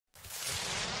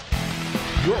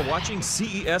You're watching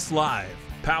CES Live,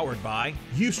 powered by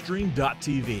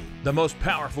Ustream.tv, the most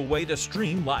powerful way to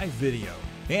stream live video,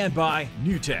 and by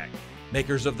NewTek,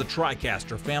 makers of the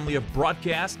TriCaster family of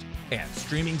broadcast and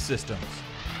streaming systems.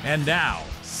 And now,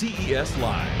 CES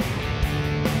Live.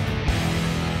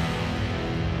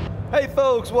 Hey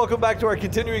folks, welcome back to our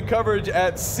continuing coverage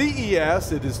at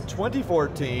CES. It is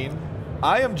 2014.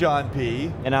 I am John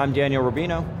P. And I'm Daniel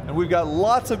Rubino. And we've got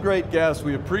lots of great guests.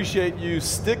 We appreciate you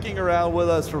sticking around with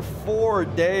us for 4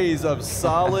 days of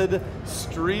solid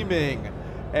streaming.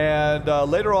 And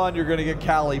later on, you're going to get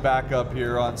Callie back up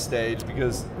here on stage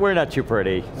because we're not too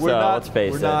pretty, let's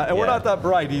face it. And we're not that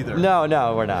bright either.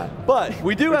 No, we're not. But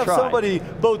we do have somebody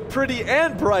both pretty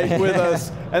and bright with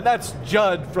us, and that's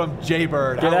Judd from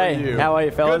Jaybird. How are you? How are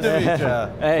you, fellas? Good to meet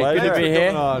you. Hey, good to be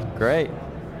here. Great.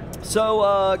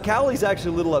 So Callie's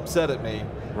actually a little upset at me.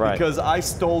 Right. Because I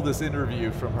stole this interview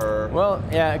from her. Well,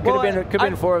 yeah, it could have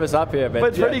been 4 of us up here, but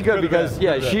it's pretty good because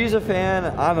she's a fan,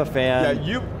 I'm a fan.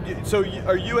 Yeah, so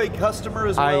are you a customer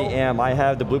as well? I am. I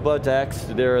have the Bluebuds X.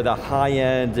 They're the high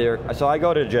end. So I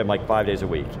go to the gym like 5 days a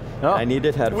week. Oh. I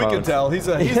needed headphones. We can tell he's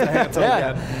a handsome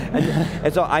man.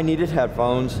 And so I needed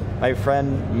headphones. My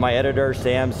friend, my editor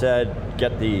Sam said,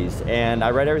 get these, and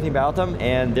I read everything about them,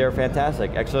 and they're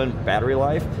fantastic. Excellent battery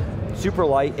life, super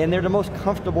light, and they're the most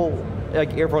comfortable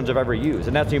earphones I've ever used,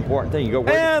 and that's the important thing. You go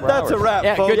wear and that's hours. a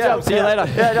wrap, folks. Good job. See you later.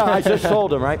 No, I just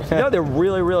sold them, right? No, they're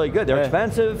really, really good. They're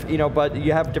expensive, but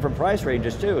you have different price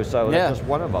ranges too. So that's just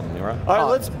one of them, right? All right,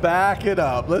 let's back it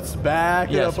up. Let's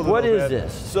back it up a little bit. What is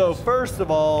this? So first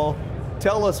of all,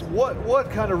 tell us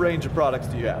what kind of range of products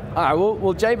do you have? All right.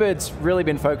 Well, Jaybird's really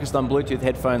been focused on Bluetooth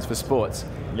headphones for sports.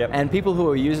 Yep. And people who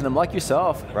are using them, like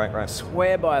yourself,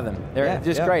 swear by them. They're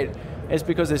just great. It's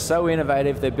because they're so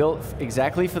innovative. They're built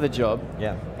exactly for the job.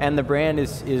 Yeah. And the brand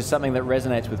is something that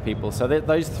resonates with people. So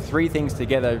those 3 things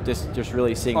together just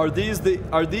really sing. Are these the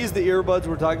earbuds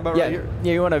we're talking about right here?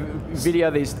 Yeah. You want to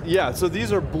video these? Yeah. So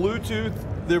these are Bluetooth.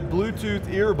 They're Bluetooth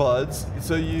earbuds.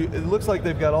 So it looks like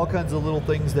they've got all kinds of little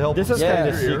things to help. This is kind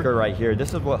of the secret right here.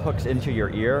 This is what hooks into your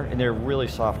ear, and they're really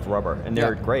soft rubber, and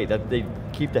they're great. They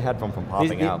keep the headphone from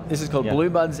popping out. This is called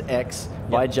Bluebuds X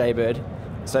by Jaybird.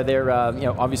 So they're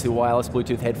obviously wireless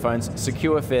Bluetooth headphones,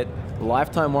 secure fit,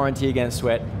 lifetime warranty against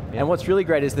sweat. And what's really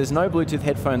great is there's no Bluetooth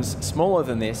headphones smaller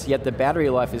than this, yet the battery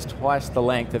life is twice the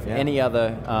length of any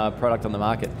other product on the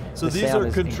market. So these are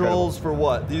controls for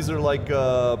what? These are like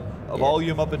a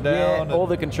volume up and down? Yeah, all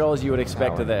the controls you would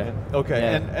expect are there.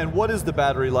 Okay, and what is the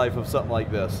battery life of something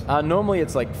like this? Normally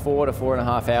it's like 4 to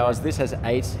 4.5 hours. This has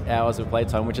 8 hours of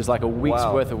playtime, which is like a week's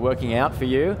worth of working out for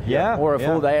you, or a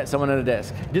full day at someone at a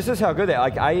desk. This is how good they are.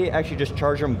 Like, I actually just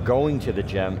charge them going to the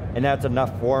gym, and that's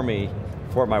enough for me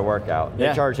for my workout.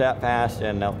 They charge that fast,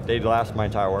 and they last my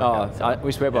entire workout.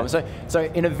 We swear by them. So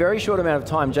in a very short amount of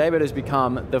time, Jaybird has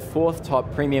become the 4th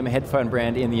top premium headphone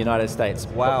brand in the United States.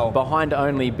 Wow. Behind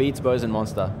only Beats, Bose, and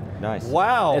Monster. Nice.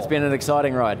 Wow. It's been an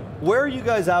exciting ride. Where are you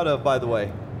guys out of, by the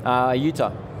way?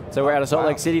 Utah. So we're out of Salt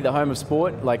Lake City, the home of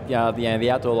sport. Like the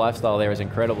outdoor lifestyle there is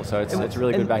incredible. So it's a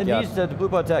really good backyard. And the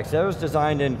Bluebuds X, that was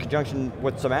designed in conjunction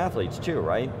with some athletes too,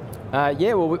 right?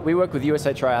 Well, we work with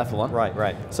USA Triathlon.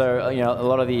 Right. So a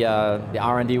lot of the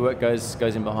R&D work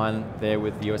goes in behind there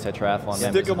with the USA Triathlon.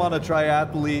 Stick them on a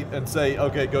triathlete and say,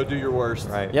 okay, go do your worst.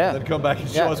 Right. Yeah. Then come back and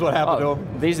show us what happened to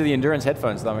them. These are the endurance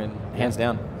headphones. I mean, hands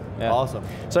down. Yeah. Awesome.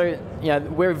 So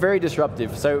we're very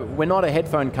disruptive. So we're not a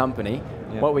headphone company.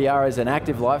 Yeah. What we are is an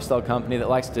active lifestyle company that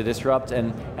likes to disrupt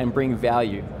and bring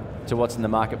value to what's in the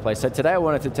marketplace. So today I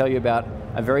wanted to tell you about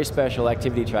a very special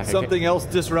activity tracker. Something else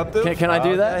disruptive? Can I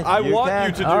do that? I want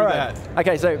you to do that.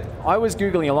 Okay, so I was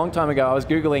Googling a long time ago, I was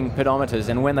Googling pedometers,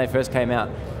 and when they first came out,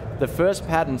 the first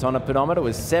patent on a pedometer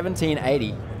was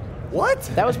 1780. What?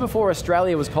 That was before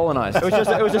Australia was colonized. It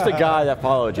was just a guy that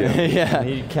followed you. Yeah.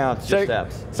 He counts your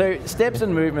steps. So steps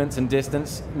and movements and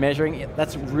distance measuring,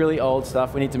 that's really old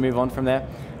stuff. We need to move on from there.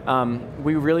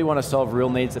 We really want to solve real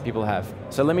needs that people have.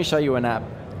 So let me show you an app.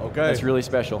 Okay. That's really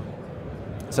special.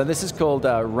 So this is called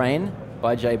Rain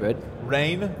by Jaybird.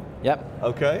 Rain? Yep.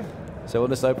 Okay. So we'll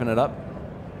just open it up.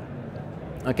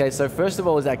 Okay, so first of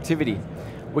all is activity.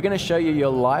 We're going to show you your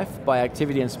life by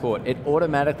activity and sport. It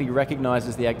automatically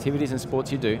recognizes the activities and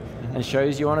sports you do and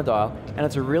shows you on a dial, and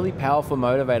it's a really powerful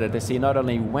motivator to see not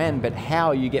only when, but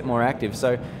how you get more active.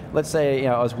 So let's say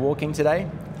I was walking today,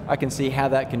 I can see how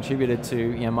that contributed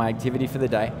to my activity for the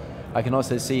day. I can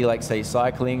also see, like, say,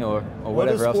 cycling or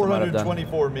whatever else I might have done. What does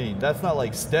 424 mean? That's not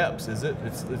like steps, is it?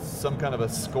 It's some kind of a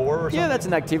score or something? Yeah, that's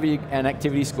an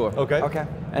activity score. Okay. Okay.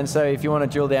 And so if you want to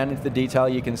drill down into the detail,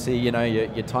 you can see, your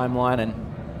timeline and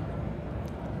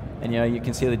you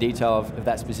can see the detail of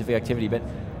that specific activity. But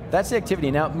that's the activity.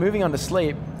 Now, moving on to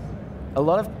sleep, a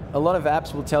lot of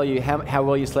apps will tell you how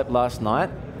well you slept last night,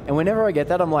 and whenever I get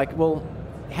that, I'm like, well,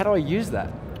 how do I use that?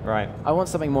 Right. I want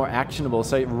something more actionable.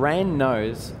 So Rain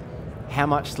knows how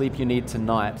much sleep you need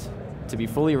tonight to be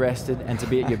fully rested and to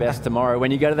be at your best tomorrow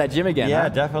when you go to that gym again. Yeah, huh?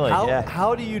 definitely.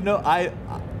 How do you know?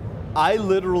 I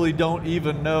literally don't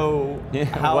even know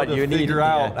how to figure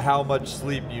out how much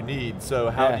sleep you need. So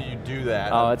how do you do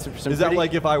that? Oh, it's is that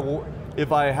like if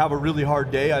I have a really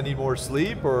hard day, I need more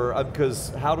sleep, or because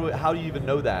how do you even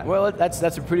know that? Well, that's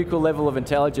a pretty cool level of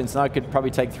intelligence, and I could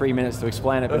probably take 3 minutes to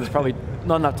explain it, but there's probably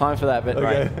not enough time for that. But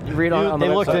you read on the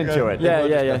they website. looked into it.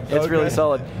 Yeah. It's really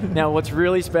solid. Now, what's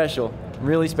really special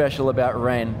about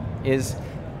Rain is,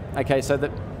 okay, so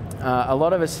that a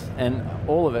lot of us and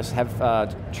all of us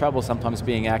have trouble sometimes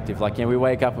being active. Like, we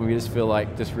wake up and we just feel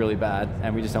like just really bad,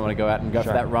 and we just don't want to go out and go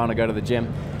for that run or go to the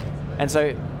gym. And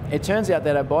so it turns out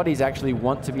that our bodies actually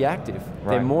want to be active.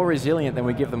 Right. They're more resilient than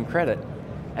we give them credit.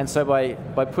 And so by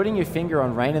putting your finger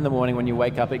on Rain in the morning when you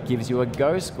wake up, it gives you a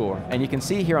go score. And you can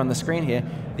see here on the screen here,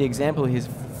 the example is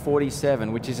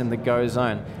 47, which is in the go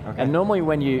zone. Okay. And normally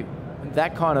when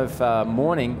that kind of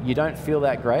morning, you don't feel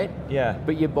that great. Yeah.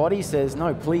 But your body says,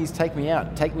 no, please take me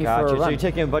out. Take me for a run. So you're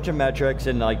taking a bunch of metrics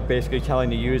and like basically telling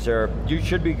the user, you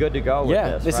should be good to go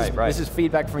with this. This is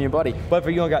feedback from your body. But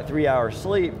if you only got 3 hours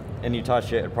sleep and you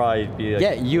touch it, it'd probably be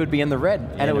like, you would be in the red.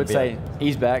 And it would say,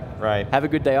 he's back. Right. Have a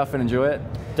good day off and enjoy it.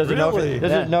 Does it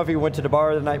know if you went to the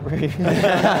bar the night before?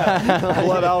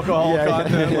 Blood alcohol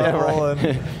content level.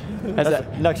 And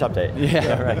that's next update.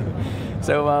 Yeah, right.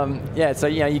 So so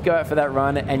you go out for that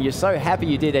run and you're so happy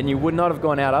you did, and you would not have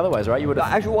gone out otherwise, right? You would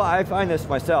have. Actually, well, I find this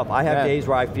myself. I have days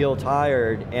where I feel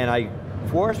tired and I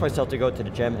force myself to go to the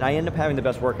gym, and I end up having the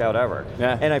best workout ever.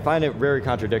 Yeah. And I find it very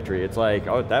contradictory. It's like,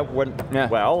 oh, that went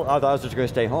well. I thought I was just going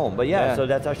to stay home, but so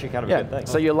that's actually kind of a good thing.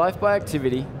 So your life by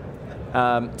activity,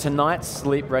 tonight's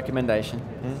sleep recommendation,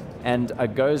 and a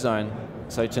go zone.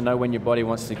 So to know when your body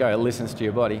wants to go, it listens to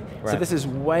your body. Right. So this is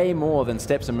way more than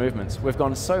steps and movements. We've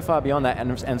gone so far beyond that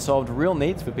and solved real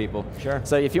needs for people. Sure.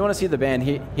 So if you want to see the band,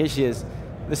 here she is.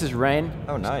 This is Rain.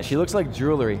 Oh, nice. She looks like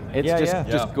jewelry. It's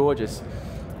just gorgeous.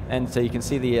 And so you can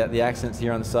see the accents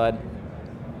here on the side.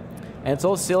 And it's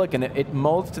all silicone. It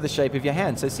molds to the shape of your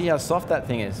hand. So see how soft that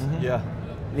thing is. Yeah.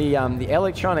 The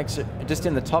electronics are just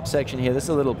in the top section here. This is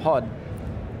a little pod.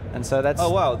 And so that's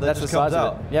that's the size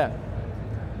of it. Yeah.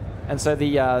 And so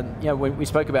when we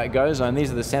spoke about Go Zone,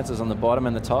 these are the sensors on the bottom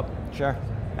and the top. Sure.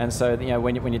 And so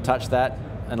when you touch that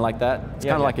and like that, it's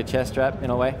kind of like a chest strap in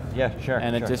a way. Yeah, sure.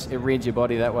 And it reads your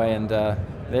body that way, and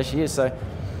there she is. So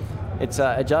it's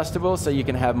adjustable, so you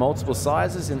can have multiple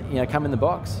sizes and come in the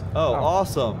box. Oh,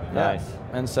 awesome! Nice.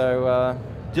 And so.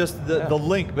 Just the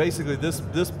link, basically,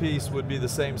 this piece would be the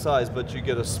same size, but you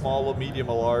get a small, a medium,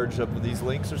 a large of these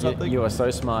links or something? You are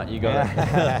so smart. You got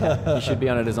it. You should be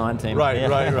on a design team. Right.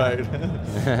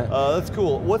 That's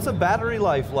cool. What's the battery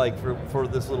life like for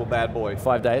this little bad boy?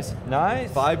 5 days.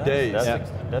 Nice. 5 days.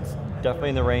 That's definitely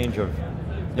in the range of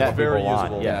very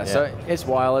usable. Yeah, so it's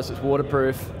wireless, it's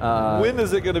waterproof. When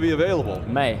is it going to be available?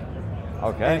 May.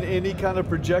 Okay. And any kind of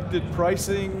projected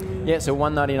pricing? Yeah, so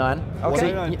 $199. Okay.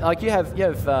 So like you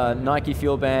have Nike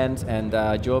Fuel Band, and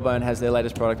Jawbone has their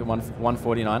latest product at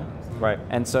 $149. Right.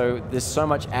 And so there's so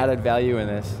much added value in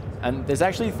this. And there's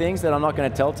actually things that I'm not going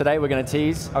to tell today. We're going to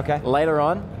tease later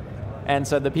on. And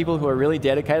so the people who are really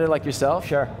dedicated, like yourself,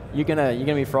 you're gonna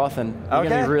be frothing. You're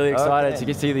gonna be really excited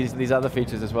to see these other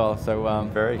features as well. So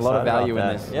very a lot of value in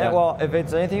this. Yeah, well, if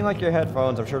it's anything like your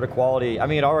headphones, I'm sure the quality. I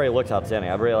mean, it already looks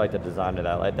outstanding. I really like the design of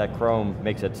that. Like that chrome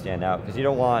makes it stand out because you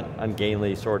don't want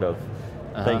ungainly sort of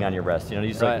thing on your wrist. You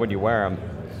just like when you wear them,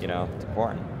 it's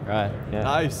important. Right. Yeah.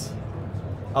 Nice.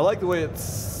 I like the way it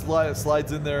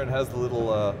slides in there and has the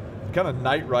little kind of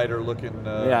Knight Rider looking.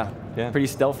 Pretty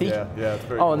stealthy. Yeah, it's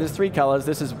very cool. And there's 3 colors.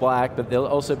 This is black, but there'll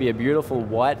also be a beautiful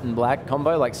white and black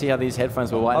combo. Like, see how these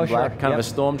headphones were white and black? Kind of a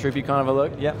stormtroopy kind of a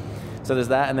look. Yeah. So there's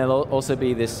that, and there'll also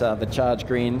be this the charged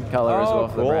green color as well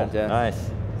for the brand. Yeah. Nice.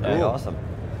 Cool. Awesome.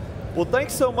 Well,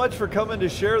 thanks so much for coming to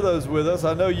share those with us.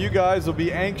 I know you guys will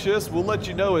be anxious. We'll let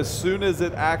you know as soon as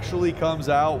it actually comes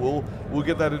out. We'll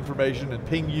get that information and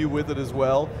ping you with it as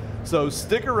well. So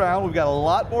stick around. We've got a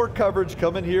lot more coverage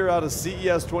coming here out of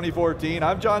CES 2014.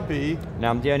 I'm John P. And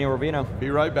I'm Daniel Rubino. Be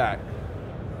right back.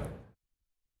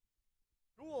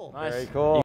 Cool. Nice. Very cool.